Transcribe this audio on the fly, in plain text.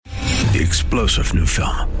the explosive new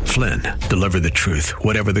film, Flynn, Deliver the Truth,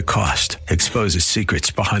 Whatever the Cost, exposes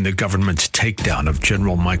secrets behind the government's takedown of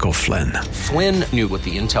General Michael Flynn. Flynn knew what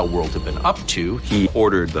the intel world had been up to. He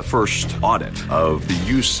ordered the first audit of the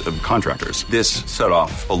use of contractors. This set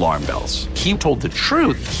off alarm bells. He told the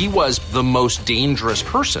truth. He was the most dangerous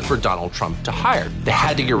person for Donald Trump to hire. They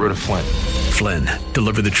had to get rid of Flynn. Flynn,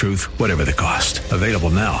 Deliver the Truth, Whatever the Cost. Available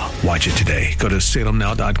now. Watch it today. Go to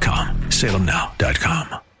salemnow.com.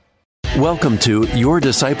 salemnow.com. Welcome to Your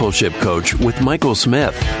Discipleship Coach with Michael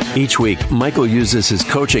Smith. Each week, Michael uses his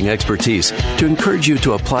coaching expertise to encourage you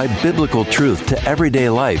to apply biblical truth to everyday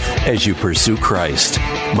life as you pursue Christ.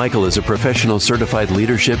 Michael is a professional certified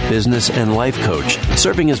leadership, business, and life coach,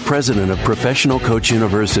 serving as president of Professional Coach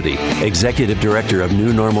University, executive director of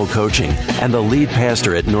New Normal Coaching, and the lead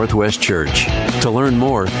pastor at Northwest Church. To learn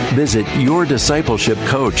more, visit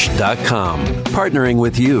yourdiscipleshipcoach.com, partnering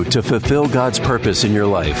with you to fulfill God's purpose in your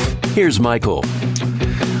life. Here's Michael.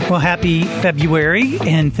 Well, happy February,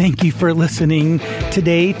 and thank you for listening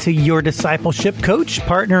today to Your Discipleship Coach,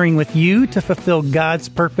 partnering with you to fulfill God's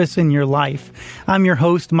purpose in your life. I'm your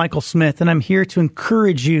host, Michael Smith, and I'm here to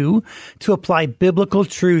encourage you to apply biblical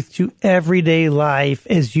truth to everyday life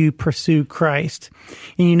as you pursue Christ.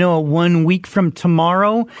 And you know, 1 week from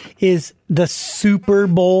tomorrow is the Super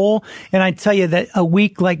Bowl. And I tell you that a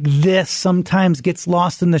week like this sometimes gets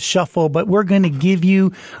lost in the shuffle, but we're going to give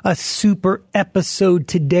you a super episode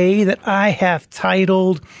today that I have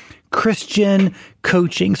titled Christian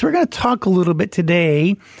Coaching. So we're going to talk a little bit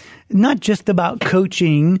today, not just about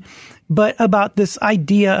coaching, but about this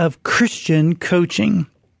idea of Christian coaching.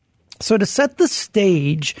 So to set the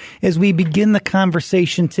stage as we begin the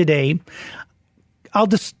conversation today, I'll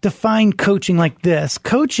just define coaching like this.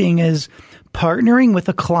 Coaching is partnering with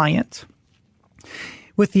a client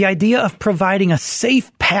with the idea of providing a safe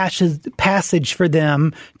passage for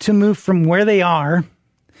them to move from where they are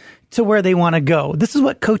to where they want to go. This is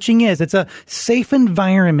what coaching is. It's a safe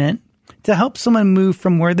environment to help someone move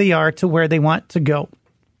from where they are to where they want to go.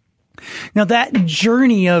 Now, that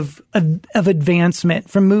journey of advancement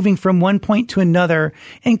from moving from one point to another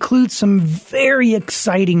includes some very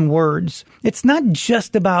exciting words. It's not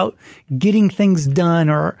just about getting things done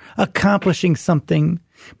or accomplishing something,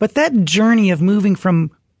 but that journey of moving from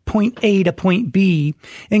point A to point B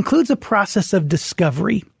includes a process of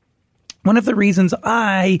discovery. One of the reasons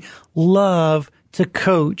I love to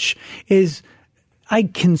coach is I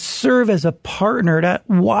can serve as a partner to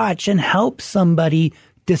watch and help somebody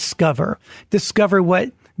discover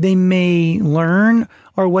what they may learn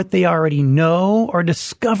or what they already know, or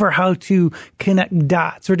discover how to connect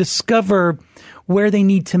dots, or discover where they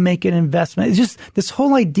need to make an investment. It's just this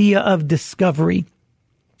whole idea of discovery.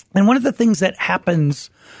 And one of the things that happens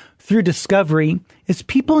through discovery is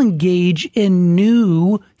people engage in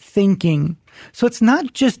new thinking. So it's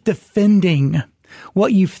not just defending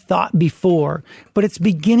what you've thought before, but it's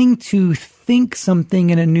beginning to think something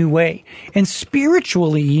in a new way. And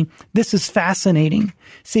spiritually, this is fascinating.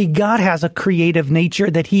 See, God has a creative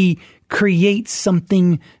nature that he creates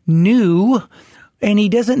something new, and he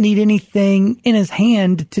doesn't need anything in his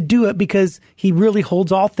hand to do it because he really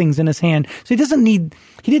holds all things in his hand. So he didn't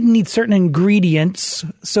need certain ingredients,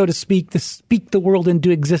 so to speak the world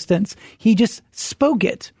into existence. He just spoke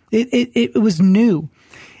it. It was new.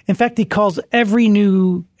 In fact, he calls every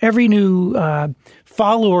new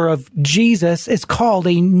follower of Jesus is called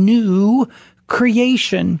a new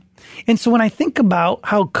creation. And so when I think about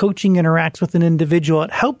how coaching interacts with an individual,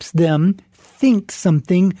 it helps them think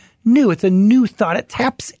something new. It's a new thought. It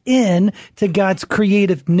taps in to God's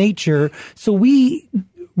creative nature. So we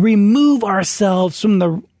remove ourselves from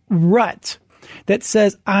the rut that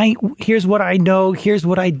says, here's what I know, here's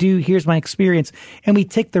what I do, here's my experience. And we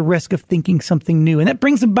take the risk of thinking something new. And that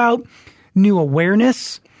brings about new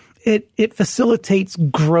awareness. It facilitates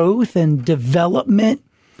growth and development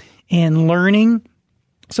and learning.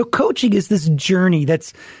 So coaching is this journey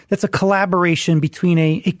that's a collaboration between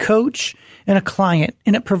a coach and a client,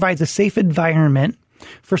 and it provides a safe environment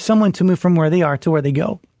for someone to move from where they are to where they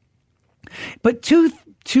go. But two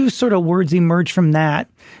sort of words emerge from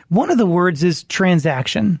that. One of the words is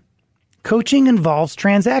transaction. Coaching involves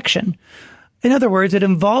transaction. In other words, it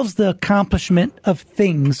involves the accomplishment of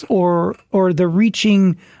things or the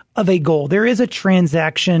reaching of a goal. There is a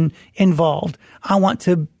transaction involved. I want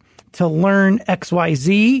to learn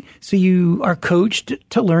XYZ, so you are coached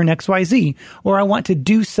to learn XYZ. Or I want to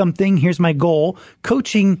do something, here's my goal.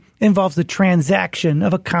 Coaching involves the transaction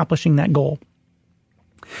of accomplishing that goal.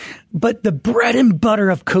 But the bread and butter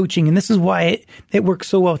of coaching, and this is why it works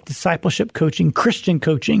so well with discipleship coaching, Christian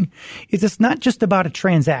coaching, is it's not just about a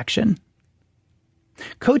transaction.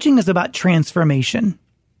 Coaching is about transformation.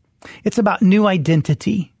 It's about new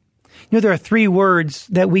identity. You know, there are three words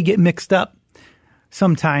that we get mixed up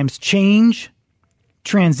sometimes: change,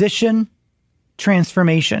 transition,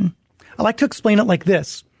 transformation. I like to explain it like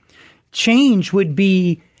this. Change would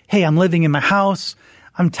be, hey, I'm living in my house.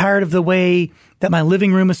 I'm tired of the way that my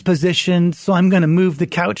living room is positioned, so I'm going to move the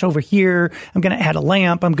couch over here. I'm going to add a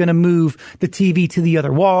lamp. I'm going to move the TV to the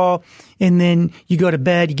other wall. And then you go to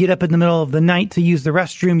bed. You get up in the middle of the night to use the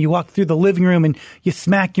restroom. You walk through the living room and you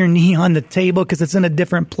smack your knee on the table because it's in a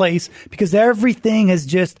different place, because everything has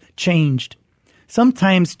just changed.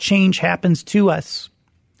 Sometimes change happens to us.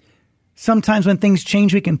 Sometimes when things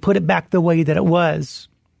change, we can put it back the way that it was.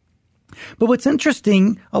 But what's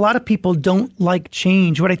interesting, a lot of people don't like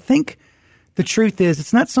change. What I think the truth is,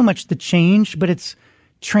 it's not so much the change, but it's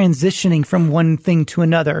transitioning from one thing to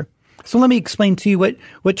another. So let me explain to you what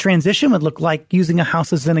transition would look like, using a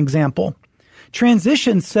house as an example.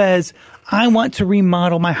 Transition says, I want to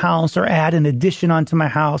remodel my house or add an addition onto my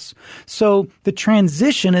house. So the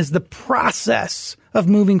transition is the process of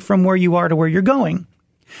moving from where you are to where you're going.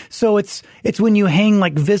 So it's when you hang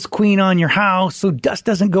like Visqueen on your house so dust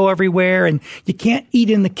doesn't go everywhere, and you can't eat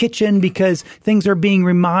in the kitchen because things are being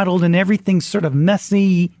remodeled and everything's sort of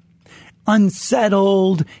messy,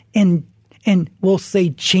 unsettled, and we'll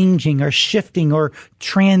say changing or shifting or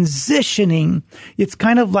transitioning. It's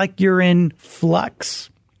kind of like you're in flux.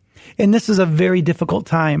 And this is a very difficult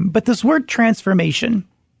time. But this word transformation,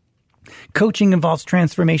 coaching involves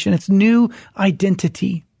transformation. It's new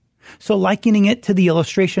identity. So likening it to the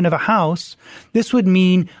illustration of a house, this would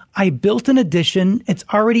mean I built an addition, it's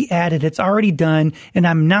already added, it's already done, and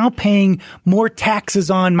I'm now paying more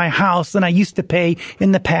taxes on my house than I used to pay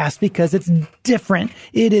in the past because it's different.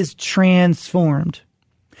 It is transformed.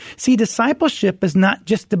 See, discipleship is not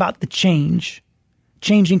just about the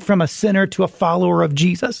changing from a sinner to a follower of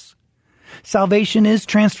Jesus. Salvation is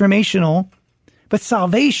transformational, but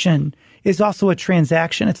salvation is also a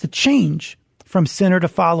transaction. It's a change from sinner to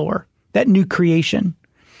follower, that new creation.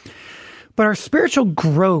 But our spiritual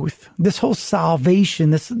growth, this whole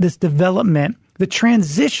salvation, this development, the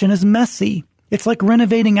transition is messy. It's like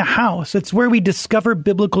renovating a house. It's where we discover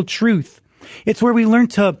biblical truth. It's where we learn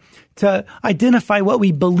to identify what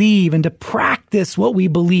we believe and to practice what we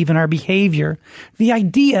believe in our behavior. The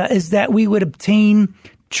idea is that we would obtain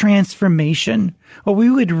transformation, or we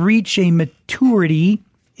would reach a maturity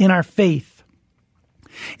in our faith.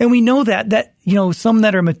 And we know that some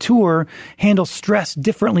that are mature handle stress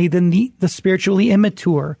differently than the spiritually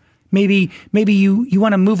immature. Maybe you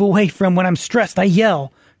want to move away from, when I'm stressed, I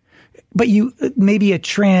yell. But maybe a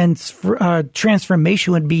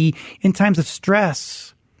transformation would be, in times of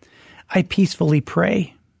stress, I peacefully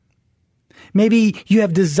pray. Maybe you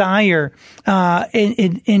have desire,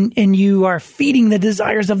 and you are feeding the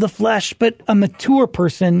desires of the flesh, but a mature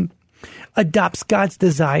person adopts God's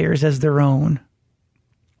desires as their own.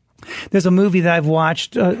 There's a movie that I've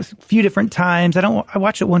watched a few different times. I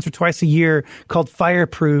watch it once or twice a year, called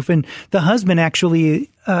Fireproof. And the husband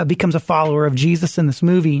actually becomes a follower of Jesus in this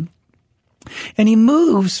movie. And he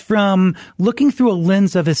moves from looking through a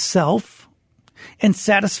lens of his self and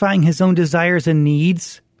satisfying his own desires and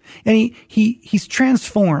needs. And he's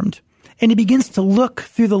transformed. And he begins to look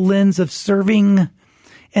through the lens of serving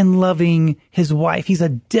and loving his wife. He's a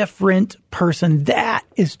different person. That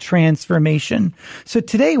is transformation. So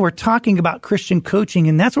today we're talking about Christian coaching,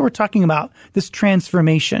 and that's what we're talking about, this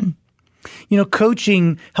transformation.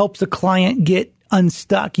 Coaching helps a client get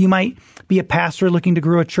unstuck. You might be a pastor looking to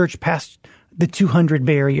grow a church past the 200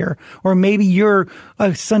 barrier, or maybe you're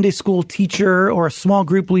a Sunday school teacher or a small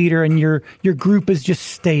group leader and your group is just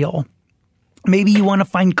stale. Maybe you want to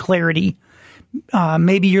find clarity.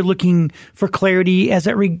 Maybe you're looking for clarity as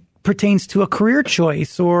it pertains to a career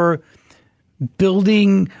choice, or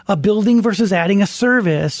building a building versus adding a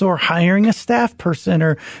service, or hiring a staff person,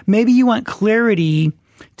 or maybe you want clarity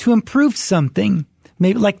to improve something,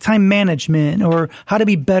 maybe like time management, or how to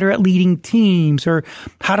be better at leading teams, or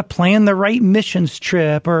how to plan the right missions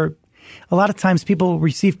trip. Or a lot of times people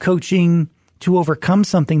receive coaching to overcome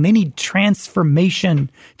something. They need transformation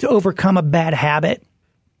to overcome a bad habit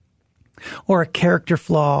or a character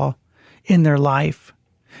flaw in their life.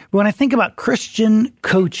 But when I think about Christian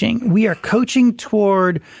coaching, we are coaching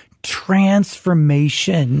toward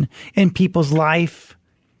transformation in people's life,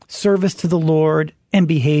 service to the Lord, and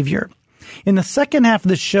behavior. In the second half of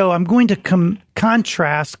the show, I'm going to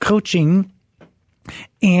contrast coaching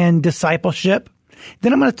and discipleship.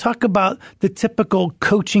 Then I'm going to talk about the typical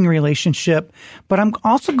coaching relationship, but I'm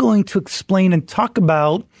also going to explain and talk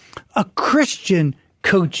about a Christian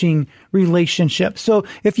coaching relationship. So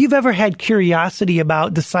if you've ever had curiosity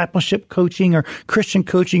about discipleship coaching or Christian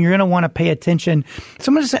coaching, you're going to want to pay attention. So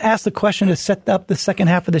I'm going to just ask the question to set up the second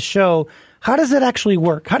half of the show. How does it actually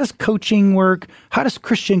work? How does coaching work? How does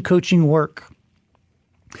Christian coaching work?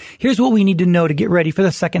 Here's what we need to know to get ready for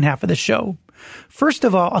the second half of the show. First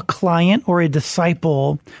of all, a client or a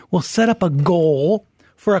disciple will set up a goal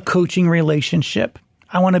for a coaching relationship.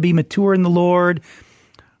 I want to be mature in the Lord.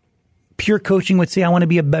 Pure coaching would say, I want to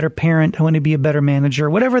be a better parent. I want to be a better manager,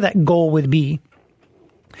 whatever that goal would be.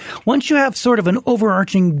 Once you have sort of an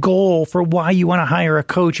overarching goal for why you want to hire a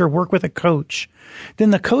coach or work with a coach,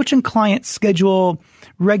 then the coach and client schedule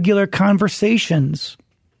regular conversations.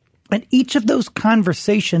 And each of those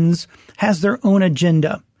conversations has their own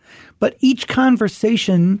agenda. But each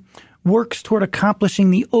conversation works toward accomplishing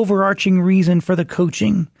the overarching reason for the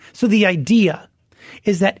coaching. So the idea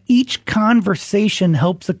is that each conversation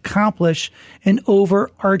helps accomplish an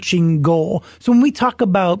overarching goal. So when we talk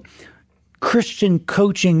about Christian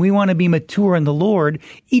coaching, we want to be mature in the Lord.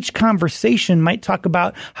 Each conversation might talk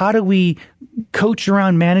about, how do we coach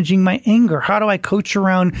around managing my anger? How do I coach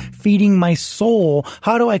around feeding my soul?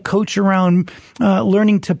 How do I coach around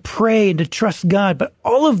learning to pray and to trust God? But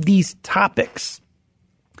all of these topics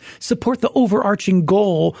support the overarching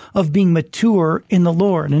goal of being mature in the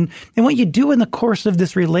Lord. And what you do in the course of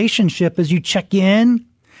this relationship is you check in,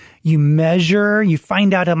 you measure, you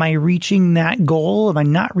find out, am I reaching that goal? Am I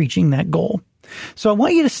not reaching that goal? So I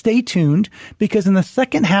want you to stay tuned, because in the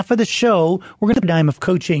second half of the show, we're going to have a paradigm of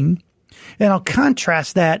coaching. And I'll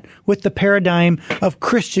contrast that with the paradigm of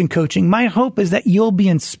Christian coaching. My hope is that you'll be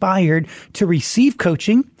inspired to receive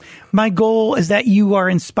coaching. My goal is that you are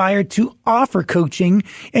inspired to offer coaching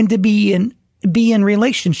and to be in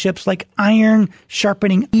relationships like iron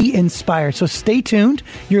sharpening inspired. So stay tuned.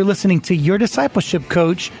 You're listening to Your Discipleship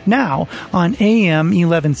Coach now on AM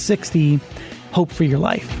 1160, Hope for Your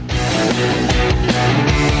Life.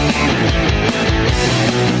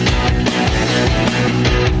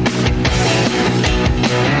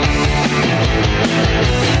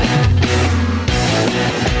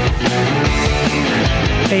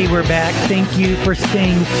 Hey, we're back. Thank you for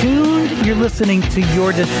staying tuned. You're listening to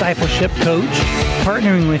Your Discipleship Coach,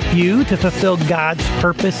 partnering with you to fulfill God's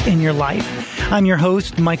purpose in your life. I'm your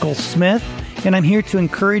host, Michael Smith, and I'm here to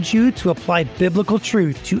encourage you to apply biblical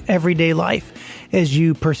truth to everyday life as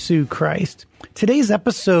you pursue Christ. Today's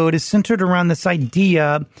episode is centered around this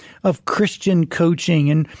idea of Christian coaching.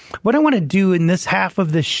 And what I want to do in this half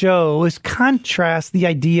of the show is contrast the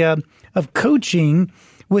idea of coaching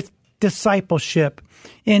with discipleship.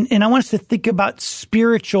 And I want us to think about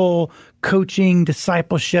spiritual coaching,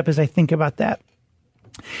 discipleship, as I think about that.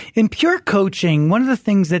 In pure coaching, one of the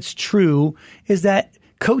things that's true is that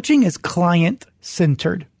coaching is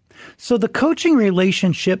client-centered. So the coaching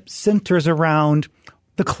relationship centers around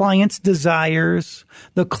the client's desires,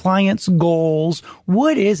 the client's goals.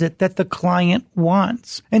 What is it that the client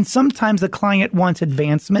wants? And sometimes the client wants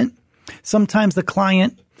advancement. Sometimes the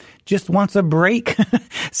client just wants a break.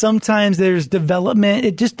 Sometimes there's development.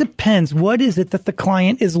 It just depends. What is it that the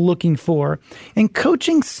client is looking for? And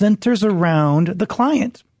coaching centers around the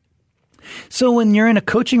client. So when you're in a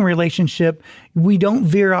coaching relationship, we don't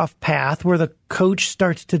veer off path where the coach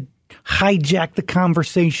starts to hijack the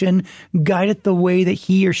conversation, guide it the way that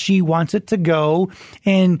he or she wants it to go,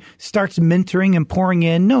 and starts mentoring and pouring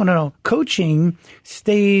in. No. Coaching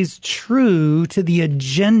stays true to the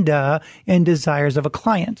agenda and desires of a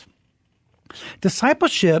client.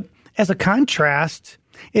 Discipleship, as a contrast,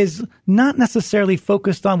 is not necessarily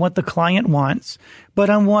focused on what the client wants, but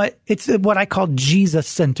on what I call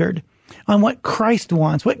Jesus-centered, on what Christ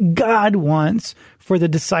wants, what God wants for the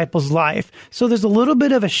disciple's life. So there's a little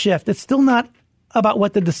bit of a shift. It's still not about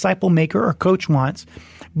what the disciple maker or coach wants,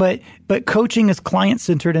 but coaching is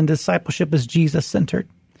client-centered and discipleship is Jesus-centered.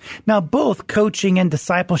 Now, both coaching and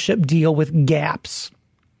discipleship deal with gaps.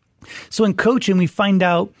 So in coaching, we find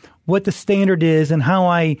out what the standard is and how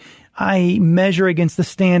I measure against the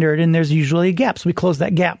standard, and there's usually a gap, so we close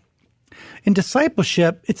that gap. In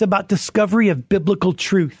discipleship, it's about discovery of biblical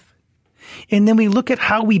truth. And then we look at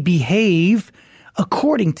how we behave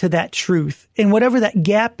according to that truth. And whatever that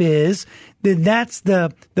gap is, then that's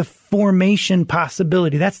the formation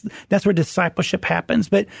possibility. That's where discipleship happens.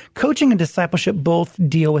 But coaching and discipleship both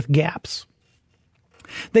deal with gaps.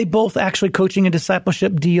 They both actually, coaching and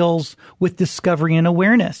discipleship deals with discovery and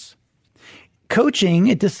awareness. Coaching,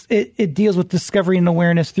 it deals with discovery and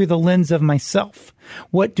awareness through the lens of myself.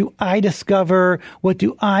 What do I discover? What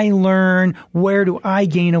do I learn? Where do I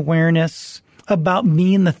gain awareness about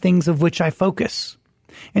me and the things of which I focus?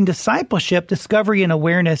 In discipleship, discovery and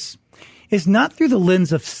awareness is not through the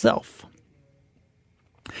lens of self,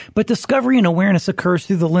 but discovery and awareness occurs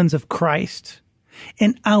through the lens of Christ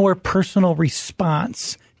and our personal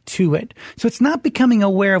response to it. So it's not becoming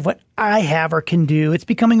aware of what I have or can do. It's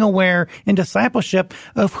becoming aware in discipleship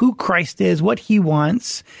of who Christ is, what he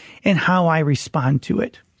wants, and how I respond to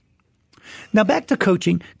it. Now back to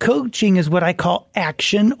coaching. Coaching is what I call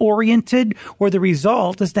action-oriented, where the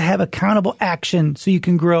result is to have accountable action so you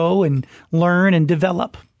can grow and learn and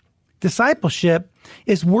develop. Discipleship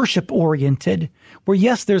is worship-oriented, where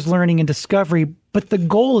yes, there's learning and discovery, but the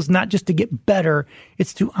goal is not just to get better,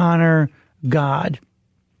 it's to honor God.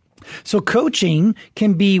 So coaching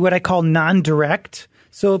can be what I call non-direct.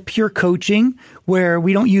 So pure coaching, where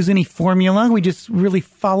we don't use any formula. We just really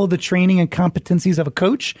follow the training and competencies of a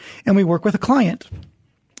coach, and we work with a client.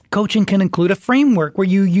 Coaching can include a framework where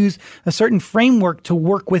you use a certain framework to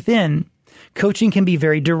work within. Coaching can be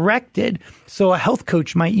very directed. So a health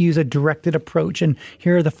coach might use a directed approach, and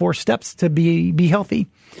here are the 4 steps to be healthy.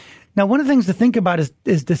 Now, one of the things to think about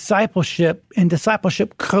is discipleship, and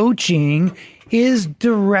discipleship coaching is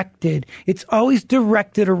directed. It's always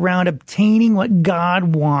directed around obtaining what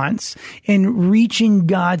God wants and reaching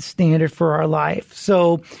God's standard for our life.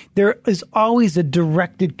 So there is always a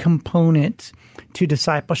directed component to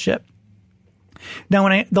discipleship.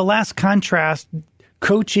 Now, the last contrast,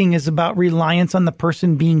 coaching is about reliance on the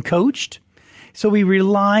person being coached. So we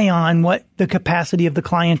rely on what the capacity of the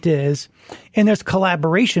client is, and there's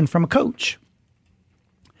collaboration from a coach.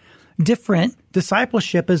 Different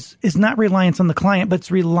discipleship is not reliance on the client, but it's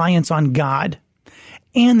reliance on God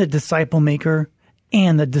and the disciple maker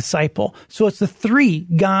and the disciple. So it's the 3,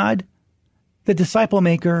 God, the disciple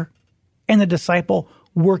maker, and the disciple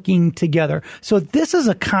working together. So this is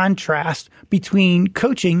a contrast between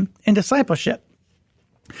coaching and discipleship.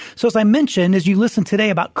 So as I mentioned, as you listen today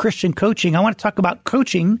about Christian coaching, I want to talk about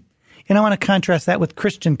coaching, and I want to contrast that with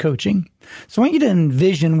Christian coaching. So I want you to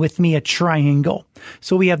envision with me a triangle.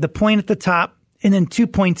 So we have the point at the top and then 2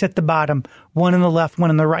 points at the bottom, one on the left, one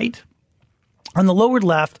on the right. On the lower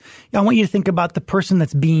left, I want you to think about the person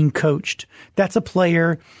that's being coached. That's a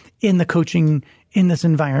player in the coaching in this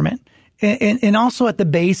environment. And also at the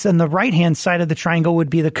base on the right-hand side of the triangle would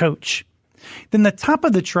be the coach. Then the top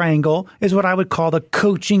of the triangle is what I would call the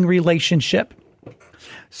coaching relationship.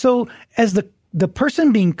 So as the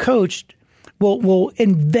person being coached will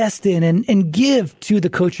invest in and give to the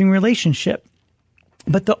coaching relationship.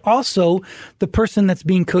 But also the person that's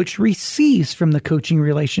being coached receives from the coaching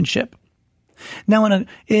relationship. Now,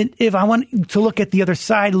 if I want to look at the other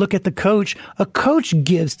side, look at the coach, a coach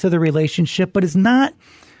gives to the relationship, but is not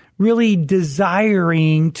really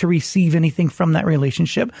desiring to receive anything from that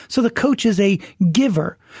relationship. So the coach is a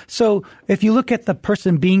giver. So if you look at the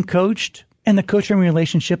person being coached and the coaching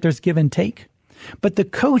relationship, there's give and take. But the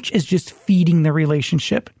coach is just feeding the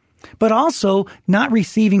relationship, but also not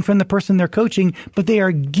receiving from the person they're coaching, but they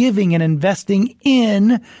are giving and investing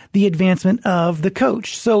in the advancement of the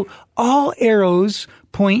coach. So all arrows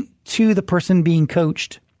point to the person being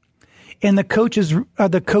coached. And the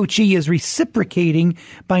coachee is reciprocating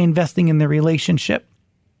by investing in the relationship.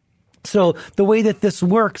 So the way that this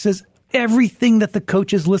works is everything that the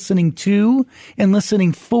coach is listening to and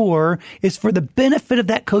listening for is for the benefit of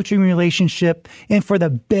that coaching relationship and for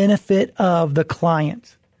the benefit of the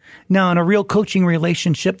client. Now, in a real coaching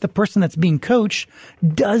relationship, the person that's being coached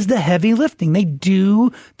does the heavy lifting. They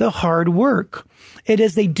do the hard work. And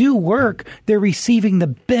as they do work, they're receiving the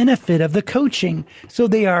benefit of the coaching. So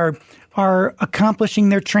they are accomplishing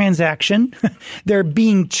their transaction, they're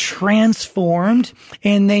being transformed,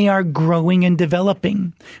 and they are growing and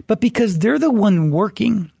developing. But because they're the one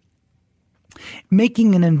working,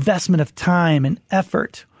 making an investment of time and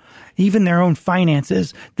effort, even their own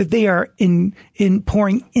finances, that they are in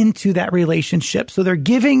pouring into that relationship. So they're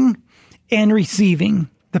giving and receiving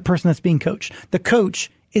the person that's being coached. The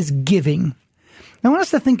coach is giving. Now, I want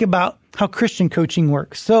us to think about how Christian coaching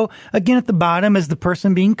works. So again, at the bottom is the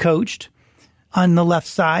person being coached on the left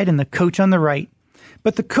side and the coach on the right.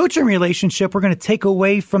 But the coaching relationship, we're going to take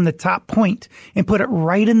away from the top point and put it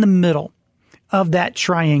right in the middle of that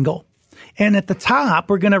triangle. And at the top,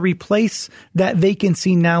 we're going to replace that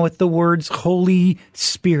vacancy now with the words Holy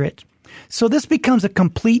Spirit. So this becomes a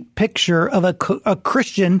complete picture of a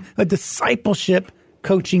Christian, a discipleship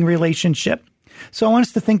coaching relationship. So I want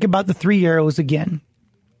us to think about the 3 arrows again.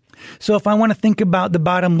 So if I want to think about the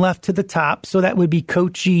bottom left to the top, so that would be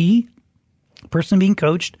coachee, person being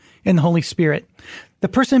coached, and the Holy Spirit. The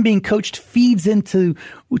person being coached feeds into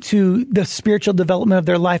the spiritual development of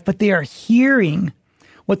their life, but they are hearing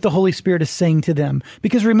what the Holy Spirit is saying to them.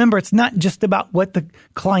 Because remember, it's not just about what the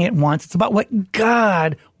client wants. It's about what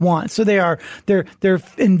God wants. So they're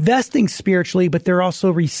investing spiritually, but they're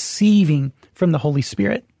also receiving from the Holy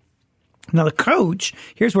Spirit. Now, the coach,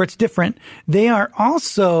 here's where it's different. They are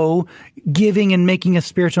also giving and making a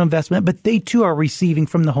spiritual investment, but they too are receiving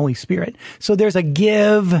from the Holy Spirit. So there's a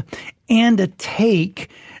give and a take.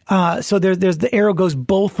 So there's the arrow goes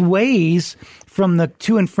both ways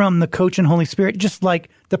to and from the coach and Holy Spirit, just like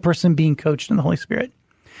the person being coached in the Holy Spirit.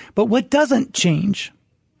 But what doesn't change?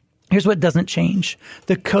 Here's what doesn't change.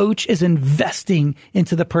 The coach is investing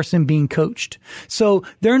into the person being coached. So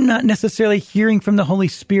they're not necessarily hearing from the Holy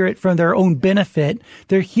Spirit for their own benefit.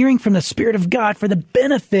 They're hearing from the Spirit of God for the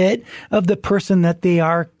benefit of the person that they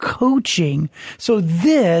are coaching. So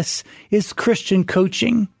this is Christian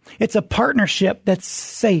coaching. It's a partnership that's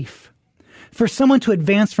safe for someone to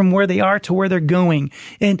advance from where they are to where they're going.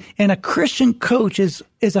 And a Christian coach is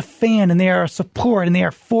a fan, and they are a support, and they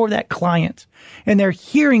are for that client. And they're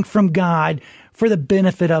hearing from God for the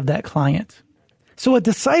benefit of that client. So a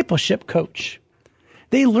discipleship coach,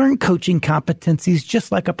 they learn coaching competencies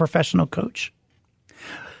just like a professional coach.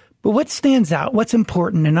 But what stands out, what's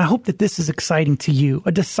important, and I hope that this is exciting to you,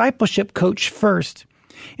 a discipleship coach first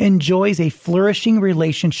enjoys a flourishing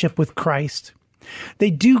relationship with Christ. They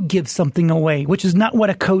do give something away, which is not what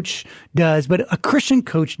a coach does, but a Christian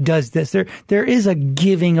coach does this. There is a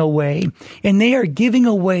giving away, and they are giving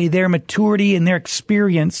away their maturity and their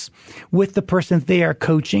experience with the person they are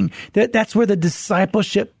coaching. That's where the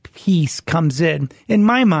discipleship piece comes in. In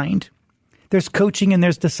my mind, there's coaching and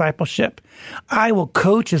there's discipleship. I will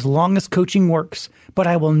coach as long as coaching works, but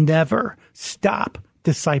I will never stop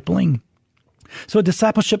discipling. So a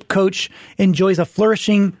discipleship coach enjoys a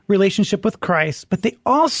flourishing relationship with Christ, but they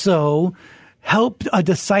also help a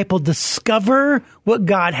disciple discover what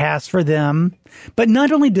God has for them. But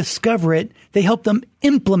not only discover it, they help them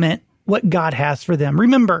implement what God has for them.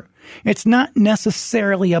 Remember, it's not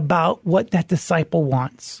necessarily about what that disciple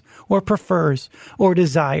wants or prefers or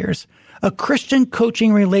desires. A Christian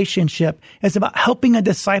coaching relationship is about helping a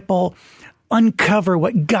disciple uncover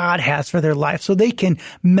what God has for their life so they can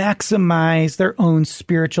maximize their own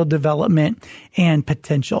spiritual development and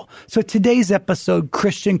potential. So today's episode,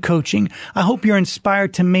 Christian coaching, I hope you're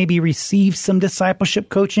inspired to maybe receive some discipleship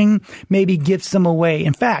coaching, maybe give some away.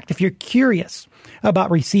 In fact, if you're curious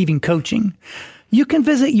about receiving coaching, you can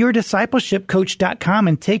visit yourdiscipleshipcoach.com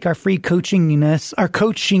and take our free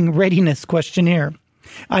coaching readiness questionnaire.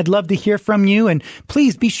 I'd love to hear from you, and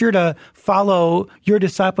please be sure to follow Your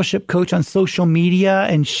Discipleship Coach on social media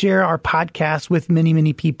and share our podcast with many,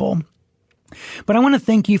 many people. But I want to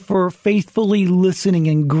thank you for faithfully listening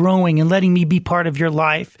and growing and letting me be part of your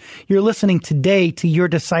life. You're listening today to Your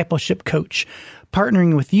Discipleship Coach,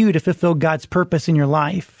 partnering with you to fulfill God's purpose in your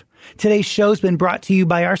life. Today's show has been brought to you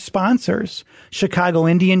by our sponsors, Chicago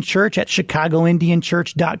Indian Church at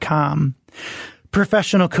chicagoindianchurch.com,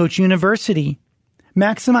 Professional Coach University.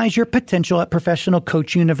 Maximize your potential at Professional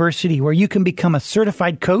Coach University, where you can become a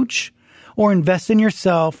certified coach or invest in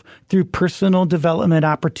yourself through personal development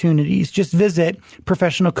opportunities. Just visit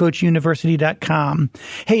professionalcoachuniversity.com.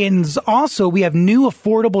 Hey, and also we have new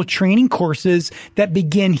affordable training courses that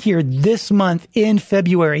begin here this month in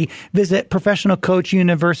February. Visit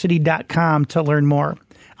professionalcoachuniversity.com to learn more.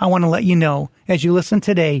 I want to let you know, as you listen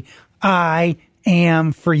today, I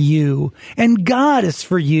am for you, and God is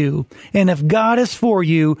for you. And if God is for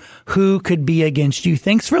you, who could be against you?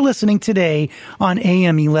 Thanks for listening today on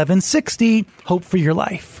AM 1160, Hope for Your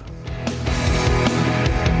Life.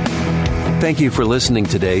 Thank you for listening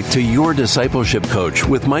today to Your Discipleship Coach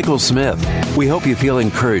with Michael Smith. We hope you feel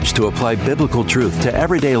encouraged to apply biblical truth to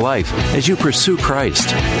everyday life as you pursue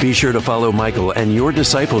Christ. Be sure to follow Michael and Your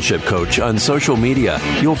Discipleship Coach on social media.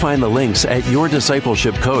 You'll find the links at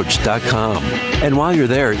yourdiscipleshipcoach.com. And while you're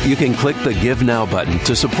there, you can click the Give Now button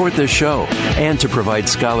to support this show and to provide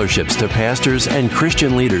scholarships to pastors and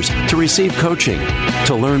Christian leaders to receive coaching.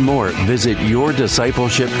 To learn more, visit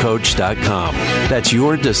yourdiscipleshipcoach.com. That's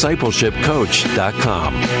yourdiscipleshipcoach.com,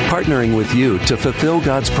 partnering with you to fulfill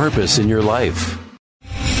God's purpose in your life.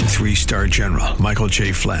 3-star General Michael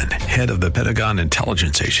J. Flynn, head of the Pentagon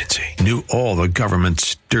Intelligence Agency, knew all the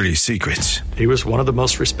government's dirty secrets. He was one of the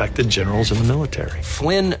most respected generals in the military.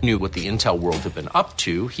 Flynn knew what the intel world had been up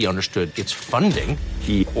to. He understood its funding.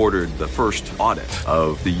 He ordered the first audit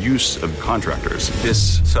of the use of contractors.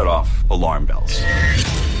 This set off alarm bells.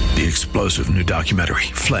 The explosive new documentary,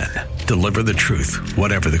 Flynn, Deliver the Truth,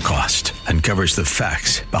 Whatever the Cost, uncovers the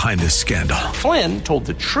facts behind this scandal. Flynn told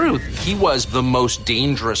the truth. He was the most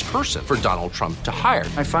dangerous person for Donald Trump to hire.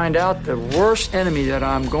 I find out the worst enemy that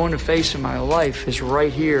I'm going to face in my life is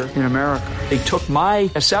right here in America. They took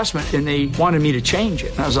my assessment and they wanted me to change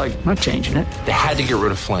it. And I was like, I'm not changing it. They had to get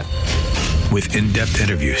rid of Flynn. With in-depth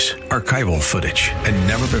interviews, archival footage, and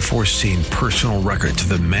never-before-seen personal records of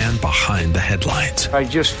the man behind the headlines. I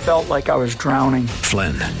just felt like I was drowning.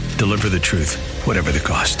 Flynn, Deliver the Truth, Whatever the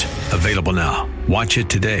Cost. Available now. Watch it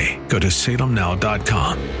today. Go to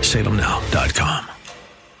salemnow.com. salemnow.com.